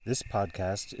This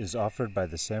podcast is offered by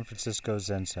the San Francisco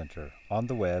Zen Center on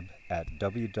the web at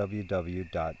www.sfzc.org.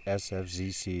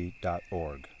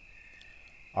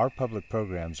 Our public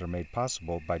programs are made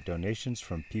possible by donations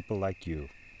from people like you.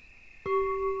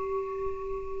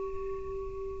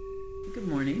 Good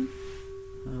morning.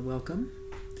 Welcome.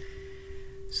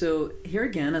 So here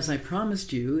again, as I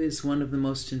promised you, is one of the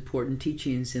most important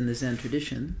teachings in the Zen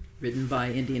tradition, written by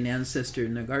Indian ancestor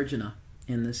Nagarjuna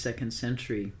in the 2nd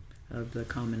century of the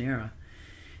Common Era.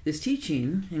 This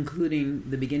teaching, including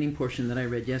the beginning portion that I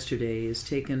read yesterday, is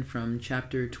taken from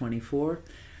chapter 24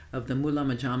 of the Mula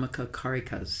Madhyamaka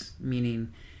Karikas,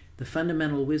 meaning the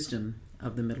fundamental wisdom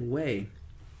of the middle way.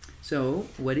 So,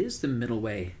 what is the middle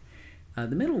way? The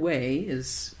middle way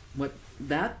is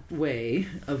that way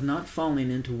of not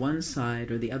falling into one side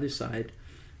or the other side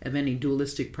of any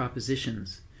dualistic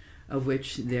propositions, of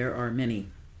which there are many.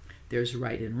 There's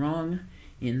right and wrong,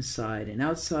 inside and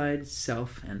outside,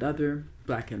 self and other,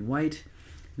 black and white,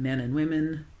 men and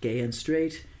women, gay and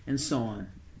straight, and so on.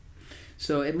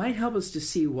 So it might help us to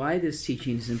see why this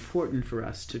teaching is important for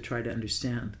us to try to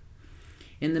understand.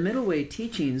 In the middle way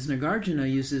teachings,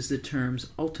 Nagarjuna uses the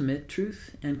terms ultimate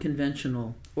truth and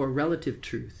conventional or relative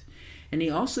truth. And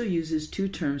he also uses two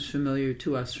terms familiar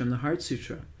to us from the Heart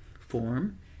Sutra,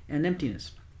 form and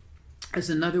emptiness,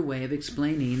 as another way of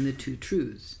explaining the two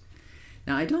truths.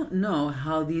 Now, I don't know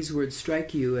how these words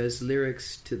strike you as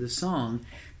lyrics to the song,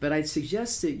 but I'd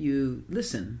suggest that you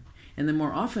listen. And the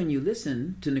more often you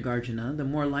listen to Nagarjuna, the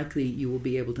more likely you will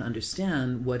be able to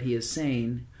understand what he is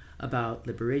saying about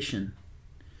liberation.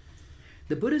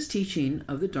 The Buddha's teaching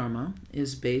of the Dharma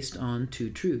is based on two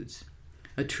truths: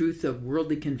 a truth of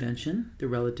worldly convention, the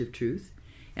relative truth,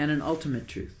 and an ultimate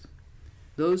truth.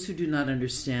 Those who do not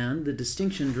understand the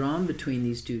distinction drawn between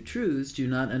these two truths do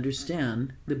not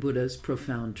understand the Buddha's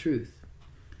profound truth.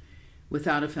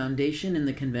 Without a foundation in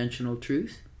the conventional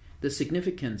truth, the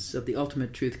significance of the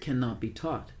ultimate truth cannot be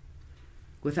taught.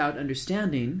 Without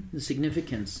understanding the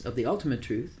significance of the ultimate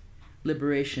truth,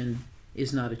 liberation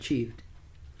is not achieved.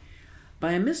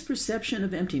 By a misperception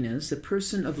of emptiness, a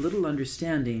person of little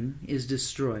understanding is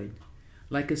destroyed,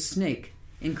 like a snake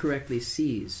incorrectly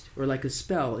seized, or like a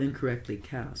spell incorrectly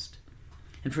cast.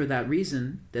 And for that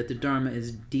reason, that the Dharma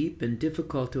is deep and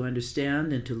difficult to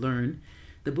understand and to learn,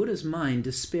 the Buddha's mind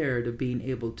despaired of being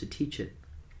able to teach it.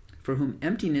 For whom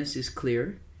emptiness is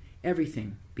clear,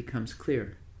 everything becomes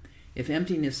clear. If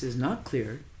emptiness is not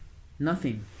clear,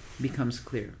 nothing becomes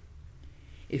clear.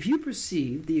 If you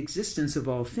perceive the existence of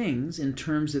all things in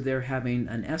terms of their having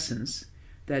an essence,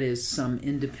 that is, some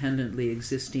independently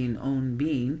existing own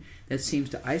being that seems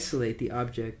to isolate the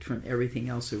object from everything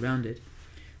else around it,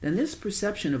 then this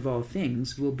perception of all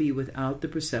things will be without the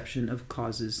perception of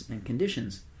causes and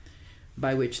conditions,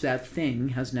 by which that thing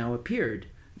has now appeared,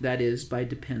 that is, by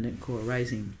dependent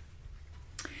co-arising.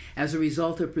 As a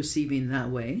result of perceiving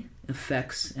that way,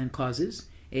 effects and causes,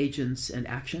 agents and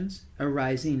actions,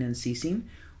 arising and ceasing,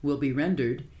 will be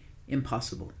rendered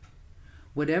impossible.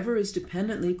 Whatever is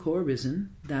dependently co-arisen,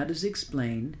 that is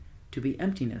explained to be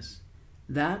emptiness.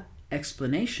 That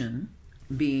explanation,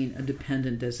 being a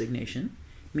dependent designation,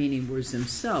 meaning words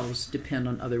themselves depend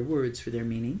on other words for their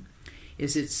meaning,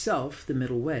 is itself the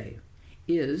middle way,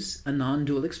 is a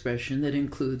non-dual expression that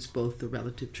includes both the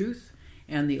relative truth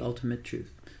and the ultimate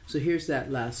truth. So here's that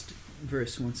last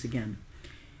verse once again.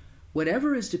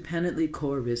 Whatever is dependently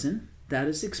co-arisen, that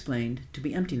is explained to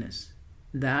be emptiness.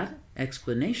 That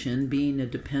explanation, being a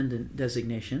dependent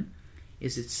designation,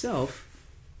 is itself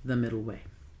the middle way.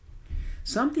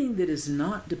 Something that is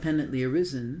not dependently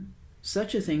arisen,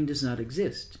 such a thing does not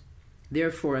exist.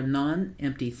 Therefore, a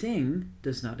non-empty thing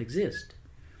does not exist.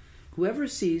 Whoever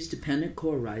sees dependent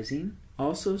co-arising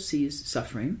also sees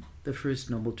suffering, the first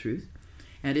noble truth,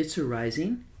 and its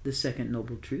arising, the second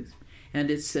noble truth,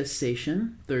 and its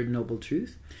cessation, third noble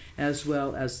truth, as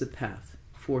well as the path,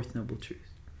 fourth noble truth.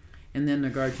 And then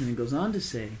Nagarjuna goes on to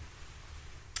say,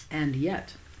 and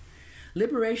yet,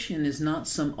 liberation is not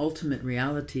some ultimate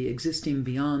reality existing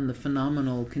beyond the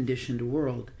phenomenal conditioned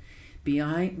world,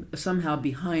 somehow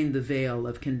behind the veil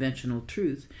of conventional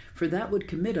truth, for that would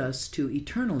commit us to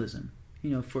eternalism,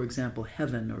 for example,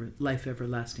 heaven or life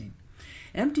everlasting.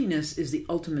 Emptiness is the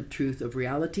ultimate truth of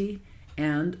reality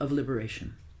and of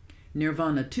liberation.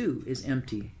 Nirvana, too, is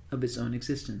empty of its own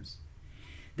existence.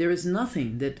 There is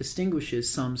nothing that distinguishes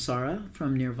samsara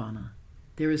from nirvana.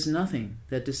 There is nothing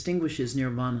that distinguishes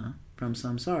nirvana from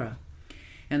samsara.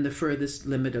 And the furthest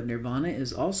limit of nirvana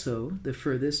is also the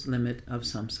furthest limit of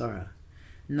samsara.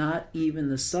 Not even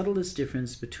the subtlest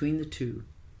difference between the two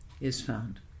is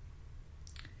found.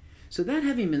 So that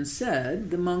having been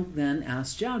said, the monk then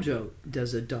asked Zhaozhou,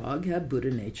 does a dog have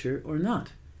Buddha nature or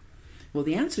not? Well,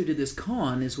 the answer to this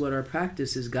koan is what our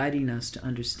practice is guiding us to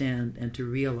understand and to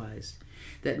realize,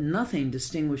 that nothing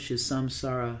distinguishes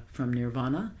samsara from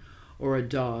nirvana or a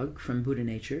dog from Buddha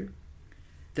nature,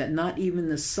 that not even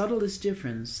the subtlest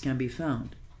difference can be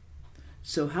found.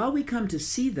 So how we come to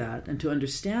see that and to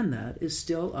understand that is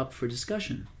still up for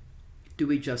discussion. Do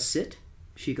we just sit,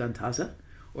 shikantaza,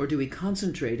 or do we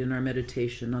concentrate in our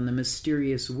meditation on the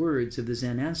mysterious words of the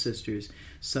Zen ancestors,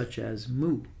 such as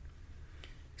mu?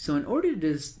 So in order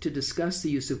to discuss the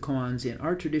use of koans in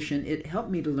our tradition, it helped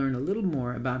me to learn a little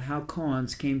more about how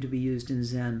koans came to be used in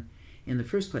Zen in the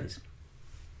first place.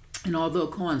 And although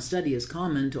koan study is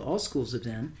common to all schools of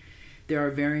Zen, there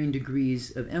are varying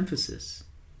degrees of emphasis.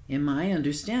 In my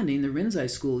understanding, the Rinzai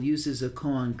school uses a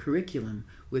koan curriculum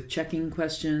with checking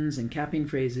questions and capping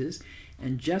phrases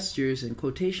and gestures and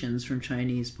quotations from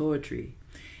Chinese poetry.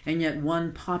 And yet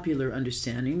one popular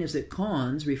understanding is that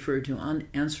koans refer to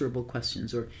unanswerable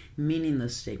questions or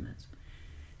meaningless statements.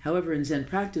 However, in Zen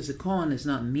practice, a koan is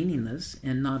not meaningless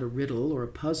and not a riddle or a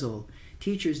puzzle.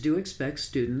 Teachers do expect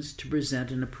students to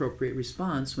present an appropriate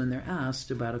response when they're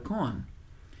asked about a koan.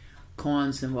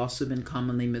 Koans have also been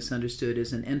commonly misunderstood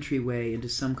as an entryway into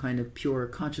some kind of pure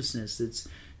consciousness that's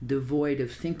devoid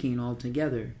of thinking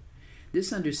altogether.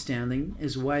 This understanding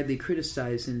is widely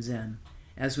criticized in Zen,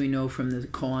 as we know from the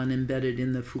koan embedded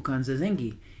in the Fukan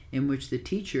Zazengi, in which the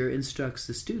teacher instructs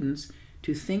the students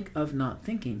to think of not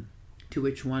thinking, to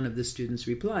which one of the students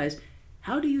replies,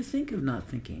 "How do you think of not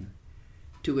thinking?"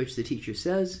 To which the teacher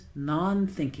says,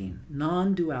 "Non-thinking,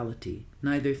 non-duality,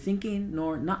 neither thinking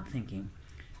nor not thinking,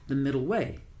 the middle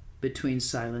way between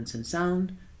silence and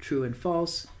sound, true and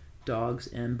false, dogs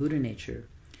and Buddha nature,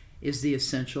 is the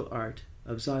essential art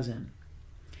of Zazen."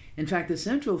 In fact, the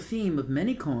central theme of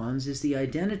many koans is the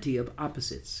identity of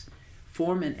opposites,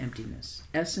 form and emptiness,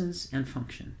 essence and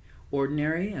function,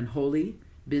 ordinary and holy,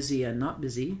 busy and not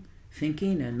busy,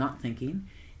 thinking and not thinking,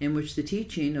 in which the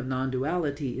teaching of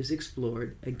non-duality is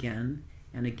explored again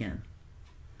and again.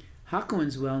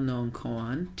 Hakuin's well-known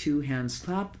koan, "Two hands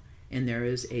clap and there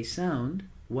is a sound.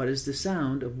 What is the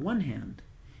sound of one hand?"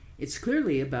 It's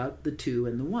clearly about the two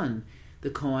and the one. The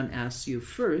koan asks you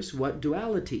first what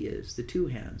duality is, the two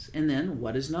hands, and then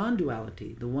what is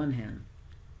non-duality, the one hand.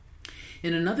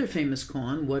 In another famous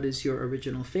koan, "What is your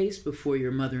original face before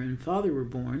your mother and father were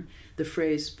born?" the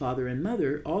phrase father and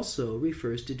mother also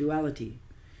refers to duality.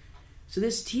 So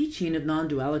this teaching of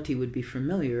non-duality would be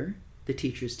familiar, the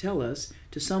teachers tell us,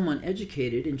 to someone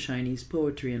educated in Chinese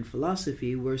poetry and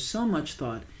philosophy, where so much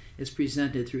thought is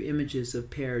presented through images of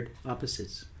paired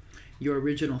opposites. Your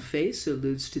original face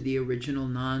alludes to the original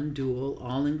non-dual,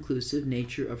 all-inclusive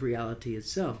nature of reality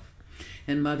itself,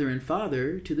 and mother and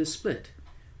father to the split,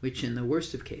 which in the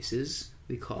worst of cases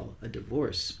we call a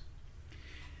divorce.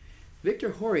 Victor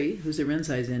Hori, who's a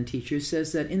Rinzai Zen teacher,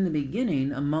 says that in the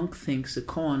beginning a monk thinks a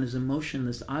koan is a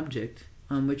motionless object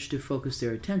on which to focus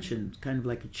their attention, kind of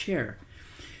like a chair.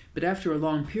 But after a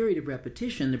long period of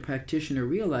repetition, the practitioner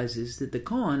realizes that the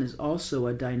koan is also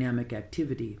a dynamic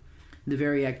activity, the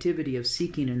very activity of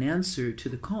seeking an answer to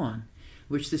the koan,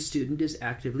 which the student is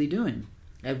actively doing,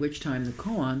 at which time the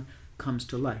koan comes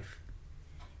to life.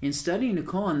 In studying a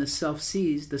koan, the self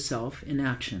sees the self in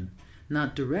action,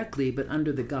 not directly but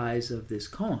under the guise of this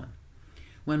koan.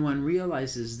 When one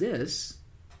realizes this,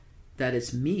 that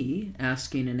it's me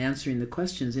asking and answering the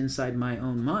questions inside my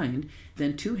own mind,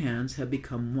 then two hands have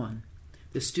become one.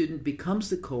 The student becomes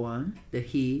the koan that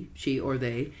he, she, or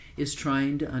they is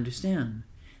trying to understand,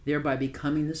 thereby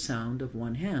becoming the sound of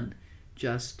one hand,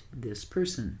 just this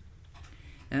person.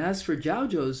 And as for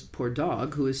Zhaozhou's poor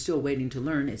dog, who is still waiting to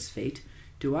learn its fate,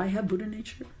 "Do I have Buddha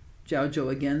nature?"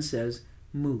 Zhaozhou again says,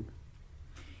 "Mu."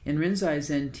 In Rinzai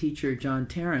Zen teacher John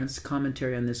Tarrant's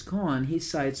commentary on this koan, he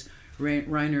cites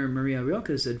Rainer Maria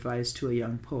Rilke's advice to a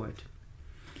young poet.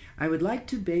 "I would like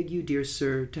to beg you, dear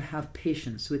sir, to have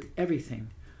patience with everything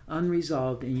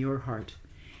unresolved in your heart,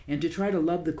 and to try to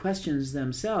love the questions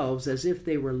themselves as if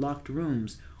they were locked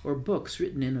rooms or books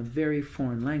written in a very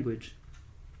foreign language.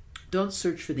 Don't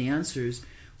search for the answers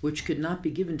which could not be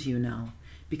given to you now,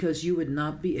 because you would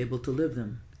not be able to live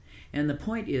them. And the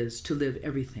point is to live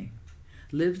everything.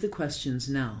 Live the questions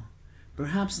now.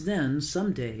 Perhaps then,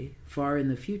 someday, far in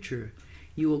the future,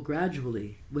 you will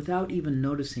gradually, without even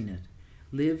noticing it,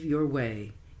 live your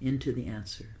way into the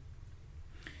answer."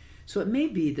 So it may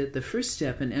be that the first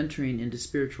step in entering into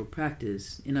spiritual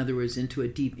practice, in other words, into a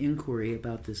deep inquiry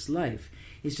about this life,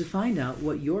 is to find out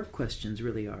what your questions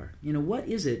really are. What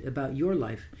is it about your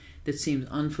life that seems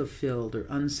unfulfilled or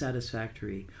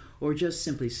unsatisfactory or just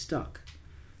simply stuck?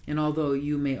 And although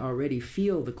you may already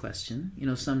feel the question,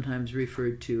 sometimes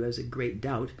referred to as a great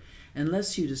doubt,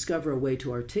 unless you discover a way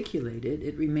to articulate it,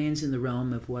 it remains in the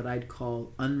realm of what I'd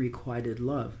call unrequited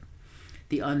love,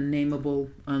 the unnameable,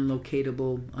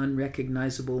 unlocatable,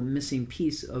 unrecognizable missing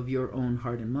piece of your own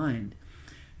heart and mind,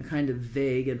 a kind of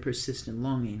vague and persistent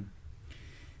longing.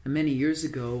 And many years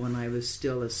ago, when I was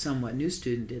still a somewhat new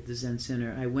student at the Zen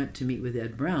Center, I went to meet with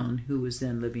Ed Brown, who was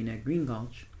then living at Green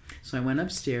Gulch. So I went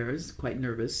upstairs, quite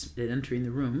nervous at entering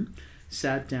the room,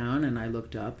 sat down, and I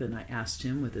looked up and I asked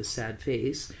him with a sad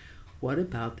face, "What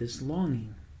about this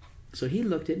longing?" So he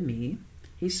looked at me,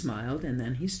 he smiled, and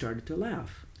then he started to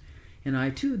laugh. And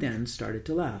I too then started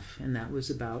to laugh, and that was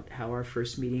about how our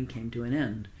first meeting came to an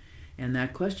end. And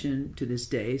that question to this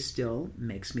day still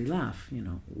makes me laugh.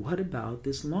 What about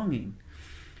this longing?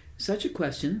 Such a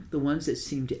question, the ones that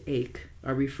seem to ache,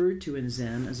 are referred to in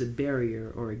Zen as a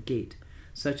barrier or a gate,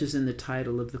 such as in the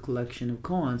title of the collection of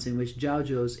koans in which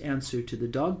Zhaozhou's answer to the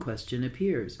dog question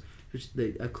appears,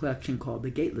 a collection called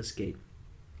The Gateless Gate,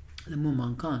 the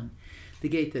Mumonkan, the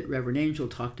gate that Reverend Angel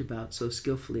talked about so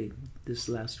skillfully this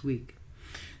last week.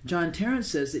 John Terrence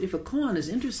says that if a koan is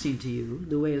interesting to you,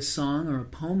 the way a song or a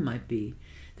poem might be,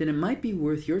 then it might be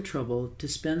worth your trouble to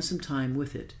spend some time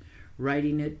with it,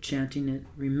 writing it, chanting it,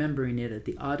 remembering it at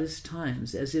the oddest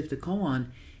times, as if the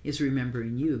koan is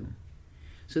remembering you.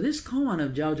 So this koan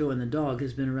of Zhaozhou and the dog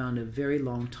has been around a very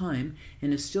long time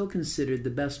and is still considered the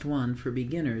best one for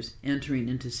beginners entering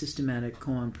into systematic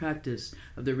koan practice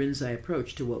of the Rinzai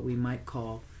approach to what we might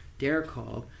dare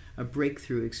call, a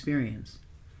breakthrough experience.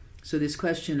 So this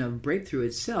question of breakthrough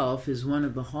itself is one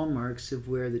of the hallmarks of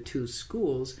where the two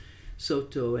schools,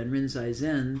 Soto and Rinzai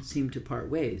Zen, seem to part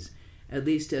ways, at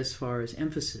least as far as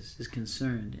emphasis is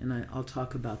concerned. And I'll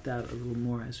talk about that a little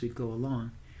more as we go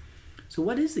along. So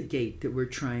what is the gate that we're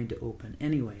trying to open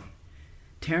anyway?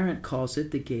 Tarrant calls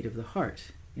it the gate of the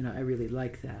heart. I really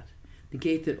like that. The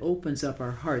gate that opens up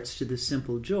our hearts to the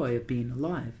simple joy of being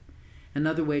alive.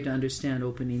 Another way to understand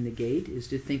opening the gate is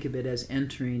to think of it as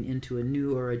entering into a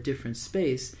new or a different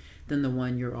space than the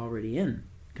one you're already in,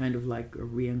 kind of like a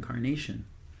reincarnation.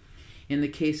 In the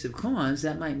case of koans,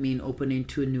 that might mean opening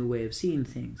to a new way of seeing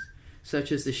things,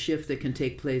 such as the shift that can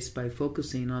take place by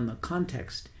focusing on the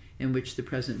context in which the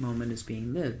present moment is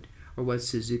being lived, or what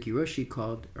Suzuki Roshi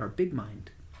called our big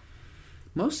mind.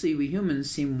 Mostly we humans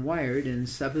seem wired and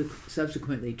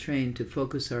subsequently trained to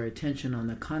focus our attention on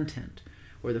the content,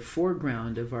 or the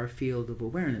foreground of our field of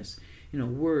awareness,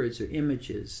 words or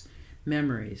images,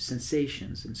 memories,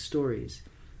 sensations, and stories.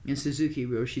 In Suzuki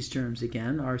Roshi's terms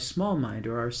again, our small mind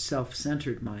or our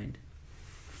self-centered mind.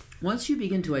 Once you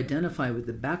begin to identify with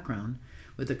the background,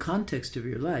 with the context of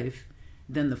your life,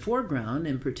 then the foreground,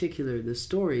 in particular the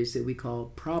stories that we call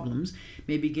problems,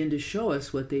 may begin to show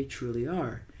us what they truly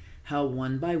are, how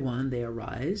one by one they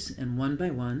arise, and one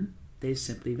by one they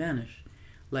simply vanish,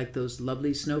 like those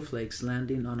lovely snowflakes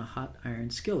landing on a hot iron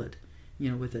skillet,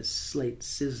 with a slate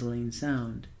sizzling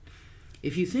sound.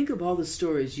 If you think of all the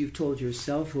stories you've told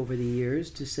yourself over the years,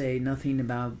 to say nothing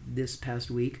about this past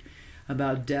week,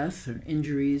 about death or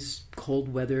injuries,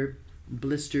 cold weather,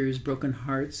 blisters, broken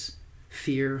hearts,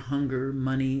 fear, hunger,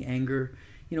 money, anger,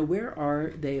 where are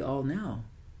they all now?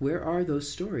 Where are those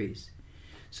stories?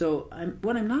 So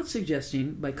what I'm not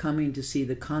suggesting by coming to see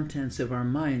the contents of our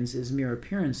minds as mere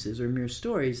appearances or mere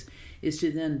stories is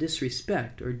to then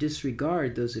disrespect or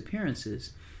disregard those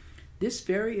appearances. This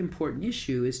very important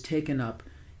issue is taken up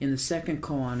in the second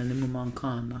koan in the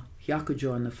Mumonkan, the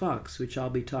Hyakujo and the Fox, which I'll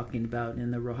be talking about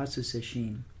in the Rohatsu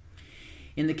Sesshin.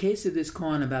 In the case of this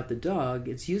koan about the dog,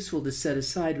 it's useful to set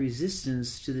aside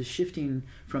resistance to the shifting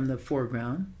from the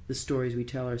foreground, the stories we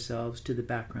tell ourselves, to the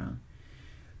background,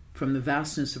 from the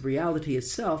vastness of reality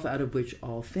itself, out of which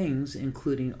all things,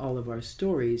 including all of our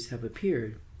stories, have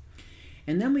appeared.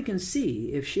 And then we can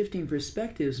see if shifting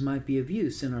perspectives might be of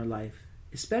use in our life,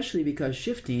 especially because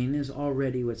shifting is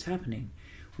already what's happening.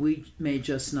 We may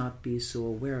just not be so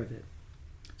aware of it.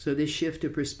 So this shift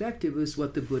of perspective is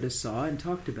what the Buddha saw and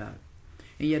talked about.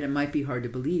 And yet it might be hard to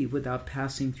believe without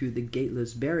passing through the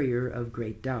gateless barrier of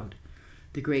great doubt.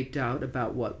 The great doubt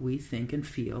about what we think and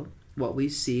feel, what we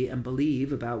see and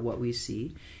believe about what we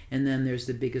see, and then there's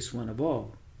the biggest one of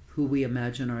all, who we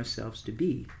imagine ourselves to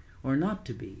be or not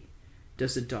to be.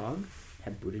 Does a dog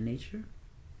have Buddha nature?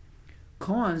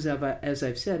 Koans, as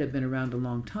I've said, have been around a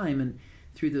long time, and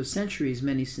through those centuries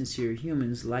many sincere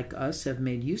humans like us have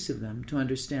made use of them to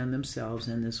understand themselves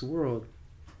and this world,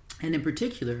 and in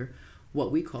particular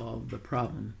what we call the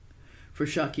problem. For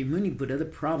Shakyamuni Buddha, the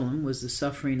problem was the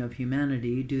suffering of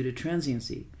humanity due to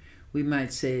transiency. We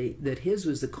might say that his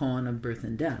was the koan of birth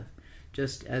and death.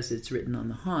 just as it's written on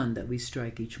the Han that we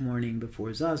strike each morning before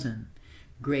Zazen.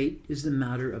 Great is the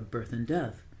matter of birth and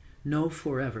death. Know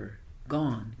forever.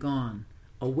 Gone, gone.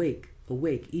 Awake,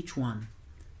 awake, each one.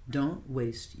 Don't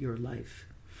waste your life.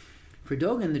 For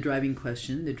Dogen, the driving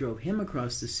question that drove him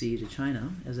across the sea to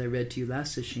China, as I read to you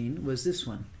last sesshin, was this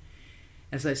one.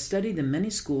 As I studied the many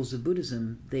schools of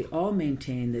Buddhism, they all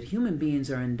maintain that human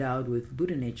beings are endowed with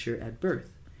Buddha nature at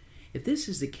birth. If this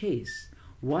is the case,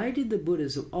 why did the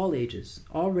Buddhas of all ages,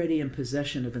 already in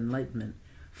possession of enlightenment,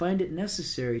 find it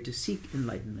necessary to seek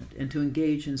enlightenment and to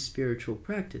engage in spiritual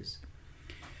practice?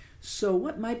 So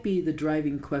what might be the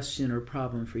driving question or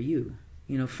problem for you?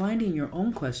 Finding your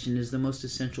own question is the most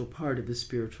essential part of the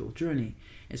spiritual journey.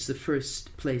 It's the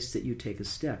first place that you take a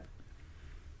step.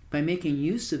 By making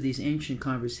use of these ancient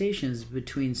conversations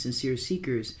between sincere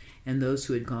seekers and those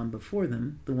who had gone before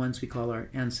them, the ones we call our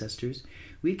ancestors,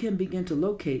 we can begin to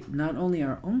locate not only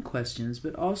our own questions,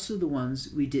 but also the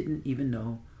ones we didn't even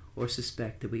know or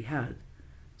suspect that we had,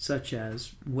 such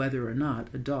as whether or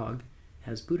not a dog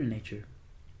has Buddha nature.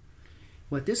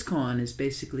 What this koan is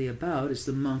basically about is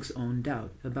the monk's own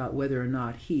doubt about whether or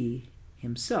not he,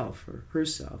 himself, or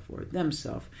herself, or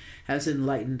themself, has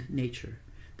enlightened nature,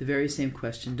 the very same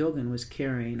question Dogen was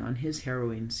carrying on his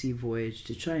harrowing sea voyage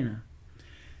to China.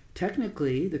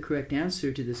 Technically, the correct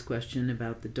answer to this question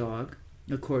about the dog,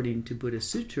 according to Buddhist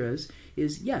sutras,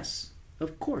 is yes,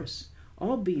 of course,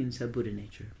 all beings have Buddha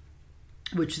nature,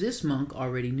 which this monk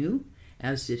already knew,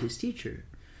 as did his teacher.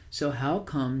 So how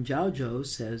come Zhaozhou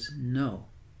says no?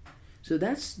 So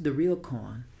that's the real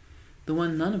koan, the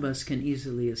one none of us can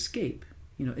easily escape.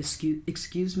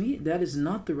 Excuse me, that is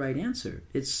not the right answer.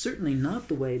 It's certainly not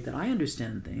the way that I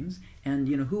understand things, and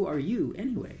who are you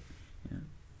anyway?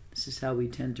 This is how we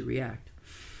tend to react.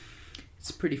 It's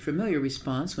a pretty familiar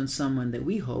response when someone that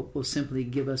we hope will simply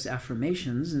give us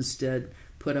affirmations instead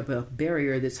put up a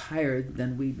barrier that's higher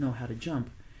than we know how to jump,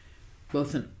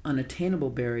 both an unattainable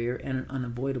barrier and an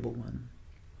unavoidable one,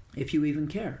 if you even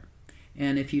care.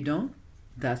 And if you don't,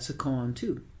 that's a koan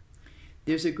too.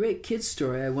 There's a great kid's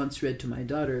story I once read to my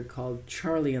daughter called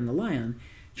Charlie and the Lion.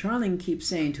 Charlie keeps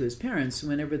saying to his parents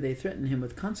whenever they threaten him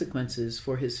with consequences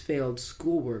for his failed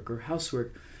schoolwork or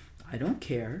housework, "I don't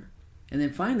care." And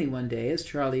then finally one day, as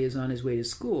Charlie is on his way to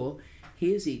school,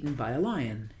 he is eaten by a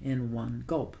lion in one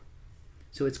gulp.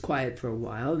 So it's quiet for a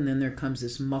while, and then there comes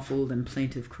this muffled and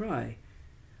plaintive cry,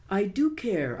 "I do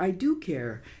care, I do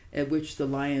care," at which the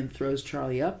lion throws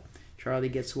Charlie up. Charlie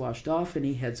gets washed off, and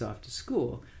he heads off to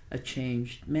school, a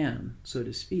changed man, so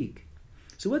to speak.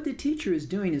 So what the teacher is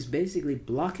doing is basically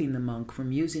blocking the monk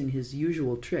from using his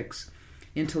usual tricks,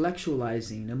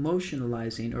 intellectualizing,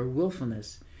 emotionalizing, or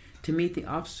willfulness, to meet the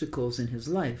obstacles in his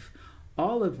life,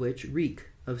 all of which reek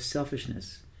of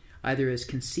selfishness, either as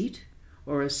conceit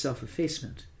or as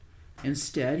self-effacement.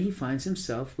 Instead, he finds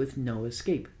himself with no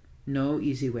escape, no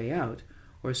easy way out,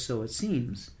 or so it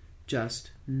seems,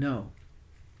 just no.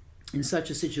 In such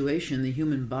a situation, the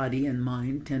human body and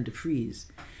mind tend to freeze.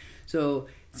 So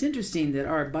it's interesting that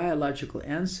our biological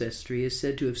ancestry is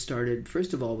said to have started,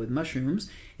 first of all, with mushrooms,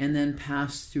 and then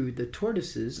passed through the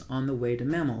tortoises on the way to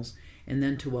mammals, and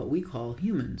then to what we call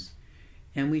humans.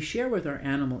 And we share with our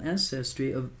animal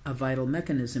ancestry a vital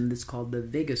mechanism that's called the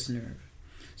vagus nerve.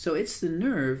 So it's the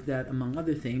nerve that, among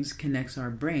other things, connects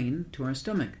our brain to our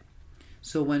stomach.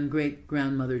 So when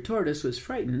great-grandmother tortoise was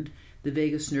frightened, the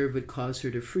vagus nerve would cause her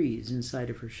to freeze inside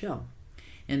of her shell.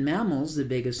 In mammals, the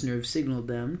vagus nerve signaled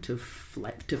them to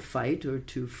fight or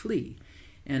to flee.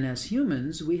 And as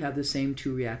humans, we have the same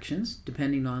two reactions,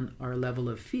 depending on our level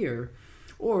of fear,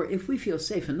 or if we feel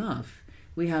safe enough,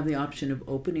 we have the option of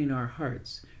opening our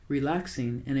hearts,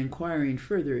 relaxing, and inquiring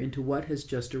further into what has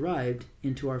just arrived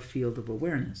into our field of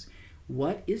awareness.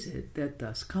 What is it that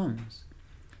thus comes?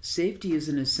 Safety is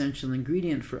an essential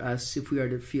ingredient for us if we are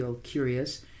to feel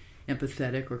curious,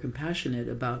 empathetic, or compassionate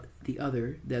about the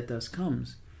other that thus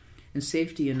comes. And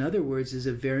safety, in other words, is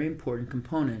a very important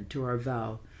component to our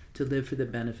vow to live for the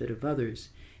benefit of others.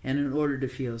 And in order to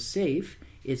feel safe,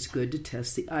 it's good to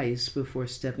test the ice before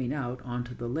stepping out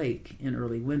onto the lake in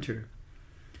early winter.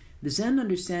 The Zen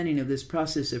understanding of this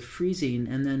process of freezing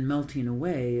and then melting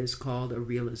away is called a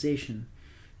realization.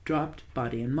 Dropped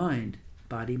body and mind,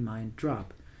 body-mind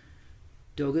drop.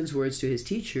 Dogen's words to his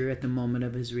teacher at the moment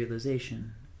of his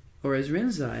realization. Or as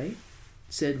Rinzai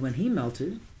said when he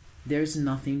melted, "There's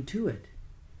nothing to it."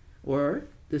 Or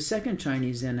the second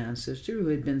Chinese Zen ancestor who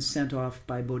had been sent off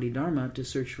by Bodhidharma to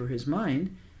search for his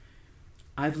mind,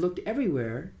 "I've looked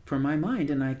everywhere for my mind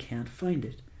and I can't find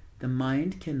it. The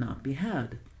mind cannot be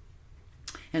had."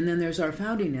 And then there's our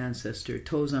founding ancestor,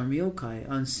 Tozan Ryokai,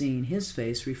 on seeing his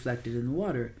face reflected in the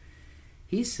water.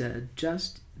 He said,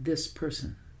 just this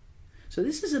person. So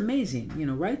this is amazing,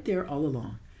 right there all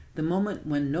along. The moment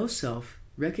when no self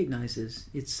recognizes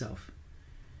itself.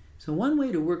 So one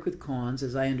way to work with koans,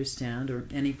 as I understand, or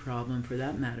any problem for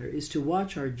that matter, is to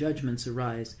watch our judgments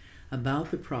arise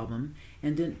about the problem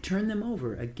and then turn them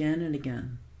over again and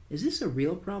again. Is this a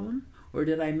real problem, or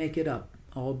did I make it up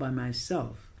all by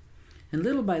myself? And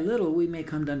little by little we may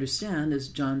come to understand, as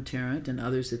John Tarrant and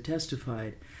others have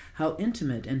testified, how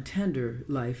intimate and tender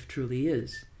life truly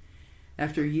is.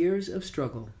 After years of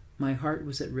struggle, my heart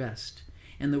was at rest,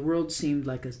 and the world seemed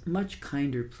like a much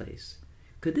kinder place.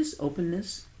 Could this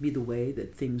openness be the way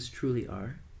that things truly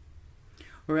are?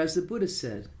 Or as the Buddha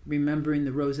said, remembering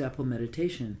the Rose Apple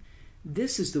Meditation,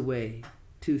 this is the way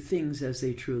to things as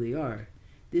they truly are.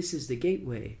 This is the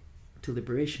gateway to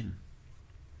liberation.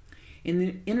 In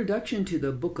the introduction to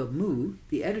the Book of Mu,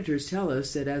 the editors tell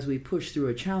us that as we push through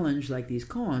a challenge like these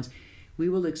koans, we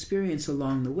will experience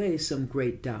along the way some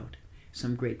great doubt,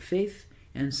 some great faith,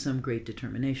 and some great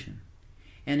determination.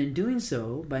 And in doing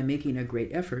so, by making a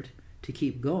great effort to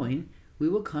keep going, we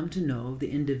will come to know the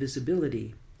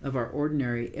indivisibility of our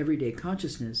ordinary everyday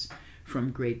consciousness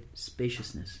from great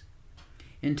spaciousness.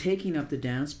 In taking up the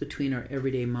dance between our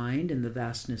everyday mind and the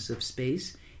vastness of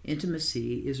space,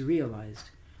 intimacy is realized,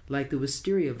 like the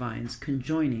wisteria vines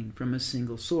conjoining from a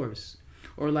single source,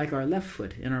 or like our left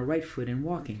foot and our right foot in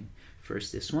walking.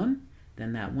 First this one,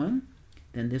 then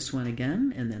this one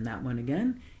again, and then that one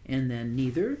again, and then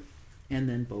neither, and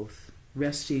then both,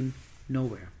 resting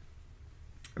nowhere.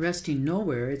 Resting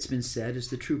nowhere, it's been said, is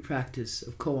the true practice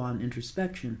of koan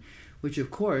introspection, which of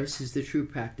course is the true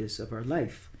practice of our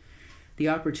life. The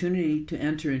opportunity to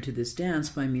enter into this dance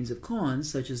by means of koans,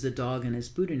 such as the dog and his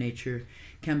Buddha nature,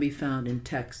 can be found in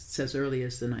texts as early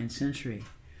as the 9th century.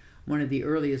 One of the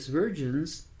earliest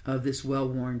versions of this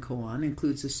well-worn koan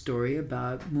includes a story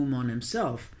about Mumon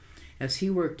himself, as he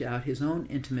worked out his own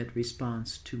intimate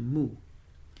response to Mu.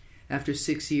 After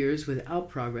 6 years without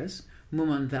progress,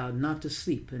 Mumon vowed not to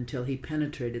sleep until he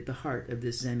penetrated the heart of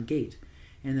this Zen gate,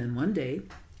 and then one day,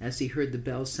 as he heard the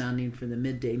bell sounding for the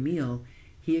midday meal,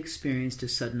 he experienced a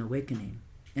sudden awakening,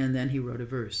 and then he wrote a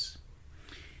verse.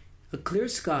 A clear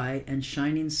sky and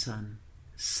shining sun,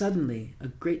 suddenly a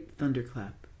great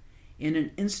thunderclap. In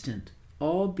an instant,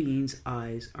 all beings'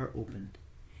 eyes are opened,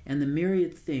 and the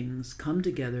myriad things come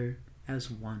together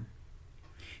as one.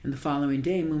 And the following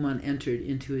day, Mumon entered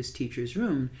into his teacher's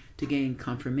room to gain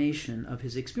confirmation of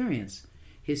his experience.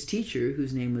 His teacher,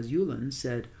 whose name was Yulin,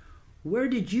 said, "Where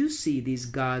did you see these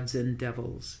gods and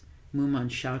devils?" Mumon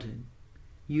shouted.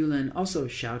 Yulin also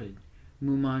shouted.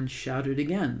 Mumon shouted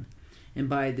again. And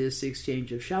by this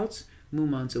exchange of shouts,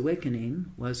 Mumon's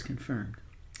awakening was confirmed.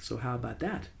 So how about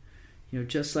that?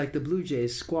 Just like the blue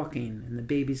jays squawking and the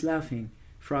babies laughing,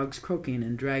 frogs croaking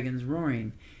and dragons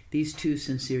roaring, these two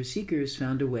sincere seekers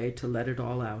found a way to let it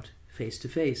all out, face to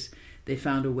face. They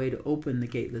found a way to open the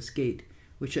gateless gate,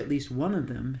 which at least one of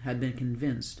them had been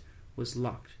convinced was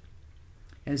locked.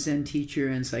 As Zen teacher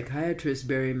and psychiatrist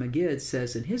Barry Magid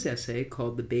says in his essay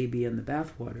called The Baby and the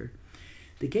Bathwater,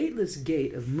 the gateless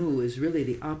gate of Mu is really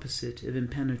the opposite of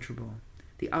impenetrable,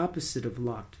 the opposite of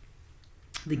locked.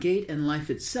 The gate and life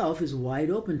itself is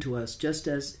wide open to us, just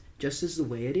as the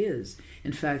way it is.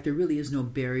 In fact, there really is no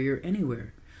barrier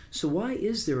anywhere. So why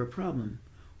is there a problem?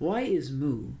 Why is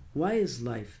Mu, why is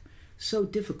life so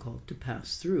difficult to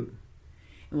pass through?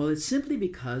 Well, it's simply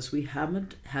because we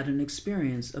haven't had an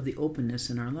experience of the openness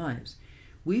in our lives.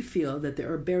 We feel that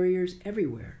there are barriers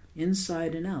everywhere,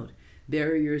 inside and out,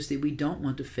 barriers that we don't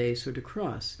want to face or to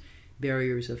cross,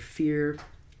 barriers of fear,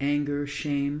 anger,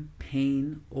 shame,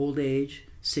 pain, old age,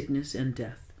 sickness, and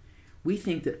death. We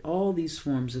think that all these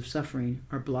forms of suffering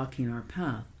are blocking our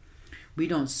path. We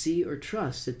don't see or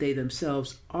trust that they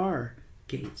themselves are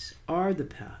gates, are the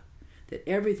path, that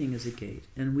everything is a gate,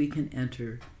 and we can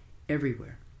enter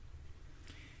everywhere.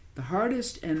 The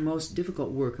hardest and most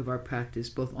difficult work of our practice,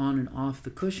 both on and off the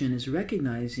cushion, is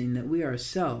recognizing that we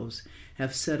ourselves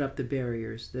have set up the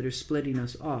barriers that are splitting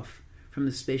us off from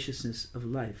the spaciousness of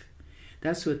life.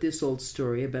 That's what this old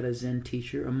story about a Zen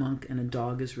teacher, a monk, and a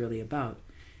dog is really about.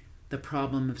 The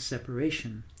problem of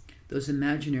separation, those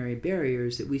imaginary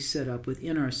barriers that we set up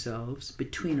within ourselves,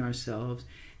 between ourselves,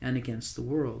 and against the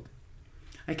world.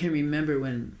 I can remember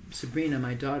when Sabrina,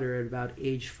 my daughter, at about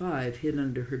age 5, hid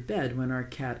under her bed when our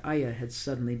cat Aya had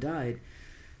suddenly died.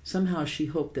 Somehow she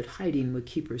hoped that hiding would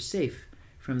keep her safe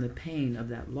from the pain of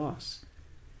that loss.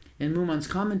 In Mumon's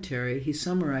commentary, he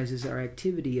summarizes our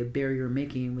activity of barrier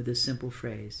making with a simple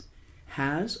phrase,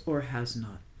 has or has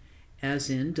not, as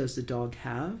in, does the dog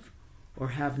have or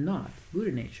have not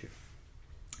Buddha nature?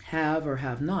 Have or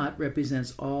have not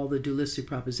represents all the dualistic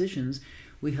propositions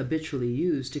we habitually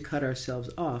use to cut ourselves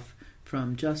off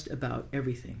from just about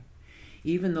everything.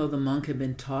 Even though the monk had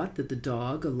been taught that the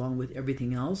dog, along with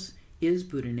everything else, is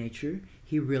Buddha nature,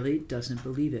 he really doesn't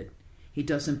believe it. He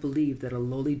doesn't believe that a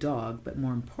lowly dog, but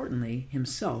more importantly,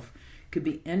 himself, could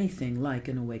be anything like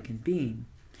an awakened being.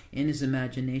 In his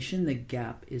imagination, the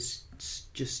gap is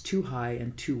just too high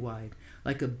and too wide,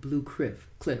 like a blue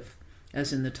cliff,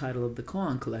 as in the title of the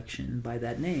koan collection by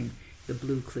that name, the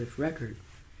Blue Cliff Record.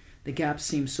 The gap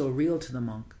seems so real to the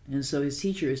monk, and so his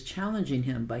teacher is challenging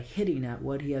him by hitting at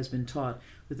what he has been taught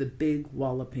with a big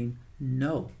walloping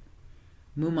no.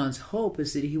 Mumon's hope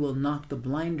is that he will knock the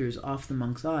blinders off the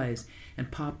monk's eyes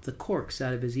and pop the corks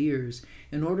out of his ears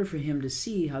in order for him to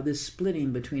see how this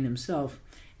splitting between himself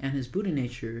and his Buddha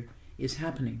nature is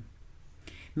happening.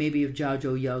 Maybe if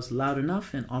Zhaozhou yells loud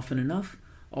enough and often enough,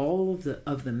 all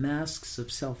of the masks of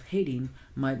self-hating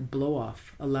might blow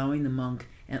off, allowing the monk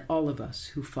and all of us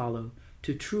who follow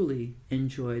to truly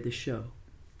enjoy the show.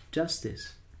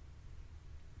 Justice.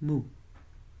 Mu.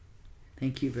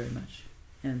 Thank you very much.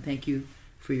 And thank you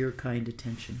for your kind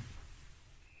attention.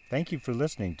 Thank you for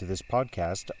listening to this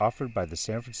podcast offered by the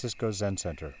San Francisco Zen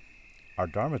Center. Our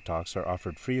Dharma talks are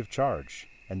offered free of charge,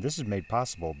 and this is made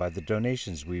possible by the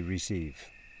donations we receive.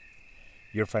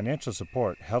 Your financial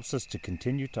support helps us to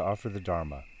continue to offer the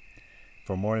Dharma.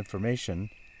 For more information,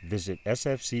 visit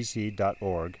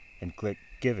sfcc.org and click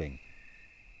Giving.